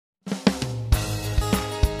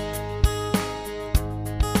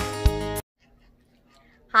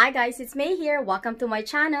Hi guys, it's May here. Welcome to my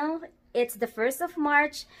channel. It's the 1st of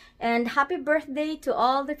March and happy birthday to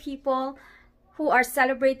all the people who are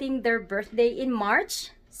celebrating their birthday in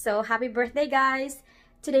March. So happy birthday guys.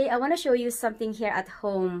 Today I want to show you something here at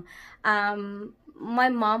home. My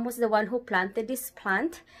mom was the one who planted this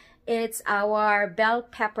plant. It's our bell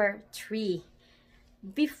pepper tree.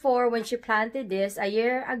 Before, when she planted this a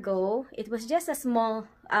year ago, it was just a small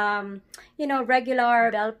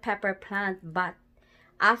regular bell pepper plant, but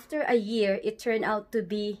after a year, it turned out to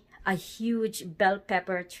be a huge bell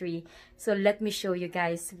pepper tree. So let me show you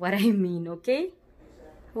guys what I mean, okay?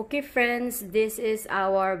 Okay, friends, this is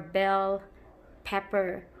our bell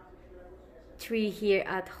pepper tree here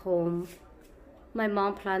at home. My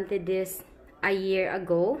mom planted this a year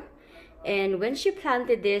ago. And when she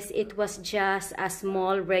planted this, it was just a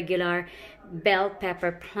small regular bell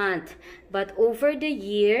pepper plant. But over the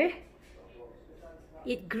year,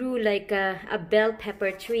 it grew like a bell pepper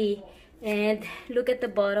tree. And look at the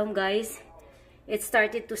bottom, guys. It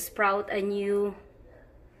started to sprout a new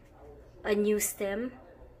stem,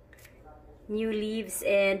 new leaves,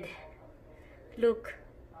 and look,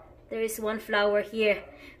 there is one flower here.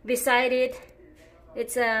 Beside it,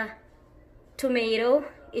 it's a tomato.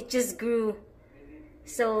 It just grew.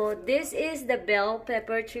 So this is the bell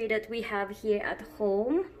pepper tree that we have here at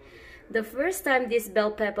home. The first time this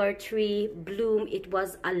bell pepper tree bloomed, it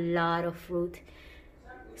was a lot of fruit.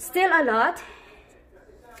 Still a lot.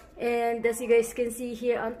 And as you guys can see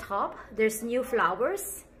here on top, there's new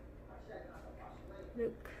flowers.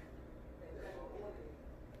 Look.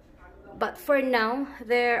 But for now,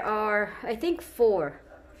 there are, I think, 4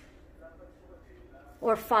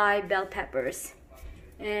 or 5 bell peppers.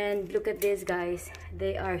 And look at this, guys.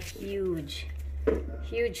 They are huge.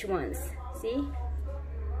 Huge ones. See?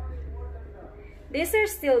 These are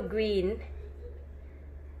still green.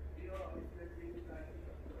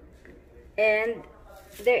 And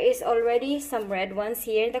there is already some red ones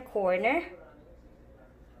here in the corner.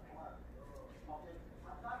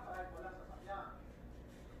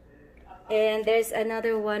 And there's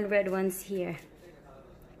another one, red ones here.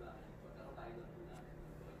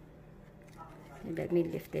 Let me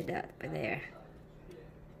lift it up there.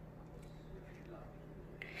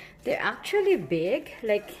 They're actually big.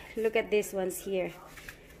 Like, look at these ones here.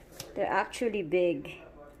 They're actually big.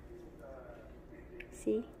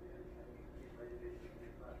 See?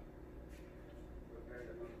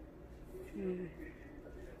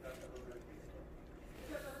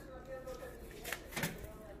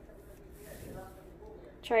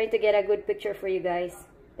 Trying to get a good picture for you guys.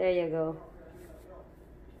 There you go.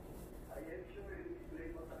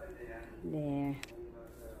 There.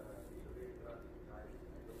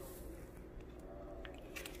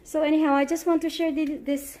 So anyhow, I just want to share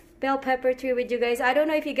this bell pepper tree with you guys. I don't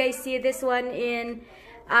know if you guys see this one in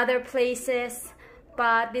other places,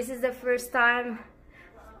 but this is the first time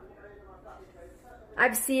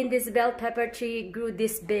I've seen this bell pepper tree grew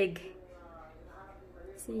this big.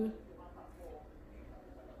 See?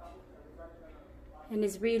 And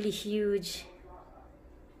it's really huge.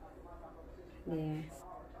 There.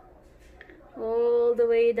 All the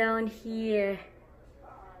way down here.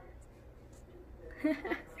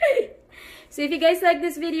 So if you guys like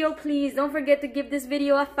this video, please don't forget to give this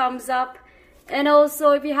video a thumbs up. And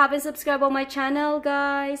also, if you haven't subscribed on my channel,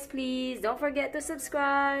 guys, please don't forget to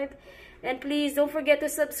subscribe. And please don't forget to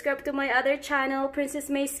subscribe to my other channel, Princess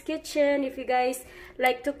May's Kitchen, if you guys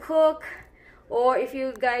like to cook or if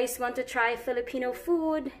you guys want to try Filipino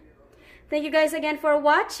food. Thank you guys again for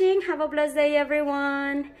watching. Have a blessed day,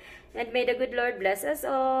 everyone. And may the good Lord bless us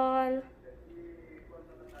all.